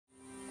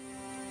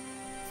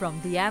From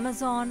the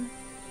Amazon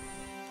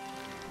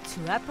to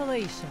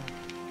Appalachia,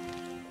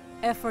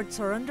 efforts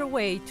are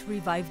underway to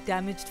revive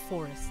damaged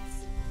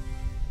forests.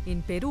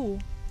 In Peru,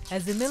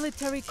 as the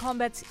military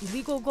combats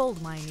illegal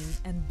gold mining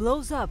and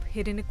blows up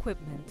hidden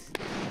equipment,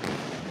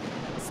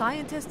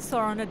 scientists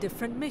are on a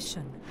different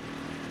mission,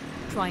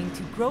 trying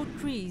to grow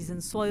trees in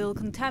soil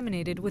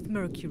contaminated with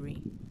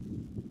mercury.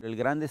 El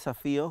gran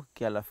desafío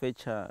que a la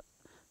fecha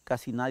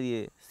casi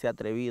nadie se ha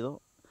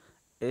atrevido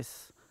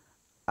es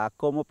a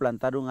cómo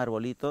plantar un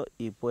arbolito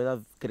y pueda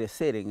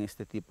crecer en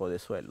este tipo de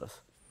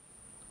suelos.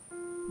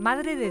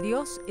 Madre de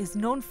Dios is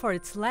known for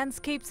its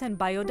landscapes and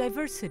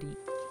biodiversity.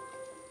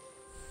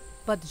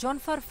 But John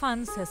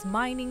Farfán says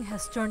mining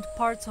has turned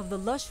parts of the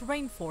lush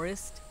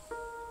rainforest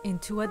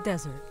into a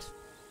desert.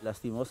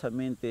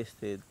 Lastimosamente,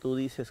 tú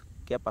dices,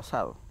 ¿qué ha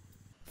pasado?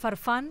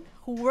 Farfán,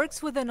 who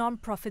works with the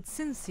nonprofit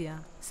Cincia,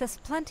 says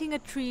planting a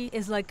tree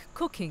is like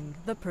cooking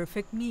the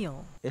perfect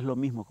meal. Es lo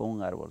mismo con un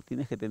árbol.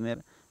 Tienes que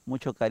tener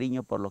mucho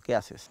cariño por lo que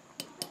haces.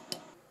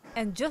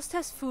 And just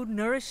as food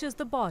nourishes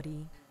the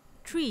body,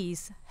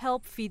 trees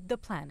help feed the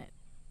planet.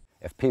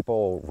 If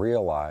people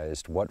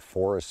realized what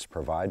forests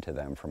provide to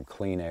them from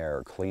clean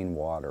air, clean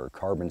water,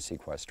 carbon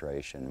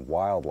sequestration,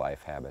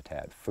 wildlife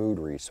habitat, food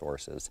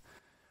resources,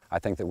 I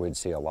think that we'd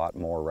see a lot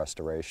more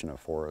restoration of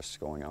forests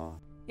going on.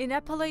 In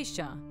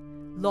Appalachia,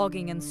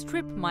 logging and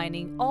strip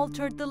mining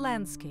altered the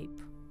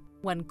landscape.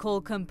 When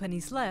coal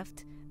companies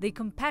left, they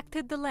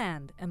compacted the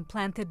land and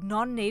planted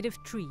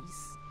non-native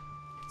trees.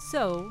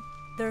 So,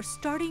 they're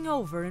starting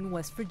over in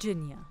West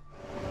Virginia.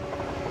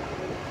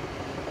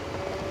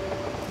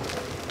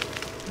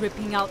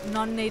 Ripping out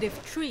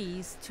non-native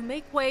trees to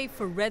make way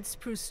for red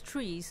spruce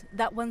trees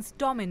that once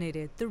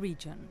dominated the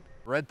region.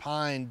 Red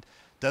pine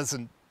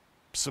doesn't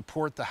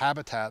support the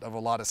habitat of a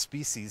lot of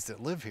species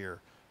that live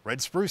here. Red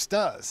spruce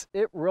does.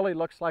 It really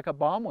looks like a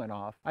bomb went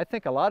off. I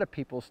think a lot of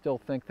people still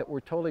think that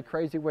we're totally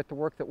crazy with the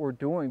work that we're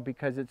doing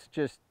because it's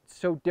just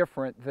so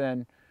different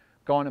than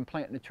going and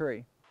planting a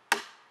tree.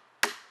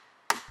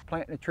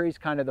 Planting a tree is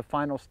kind of the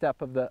final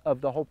step of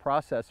the whole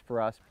process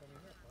for us.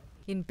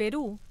 In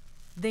Peru,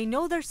 they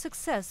know their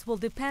success will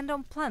depend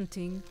on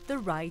planting the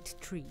right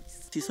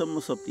trees. Sí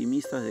somos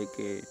optimistas de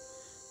que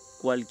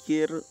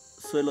cualquier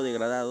suelo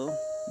degradado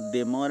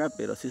demora,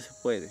 pero sí se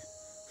puede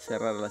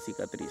cerrar la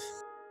cicatriz.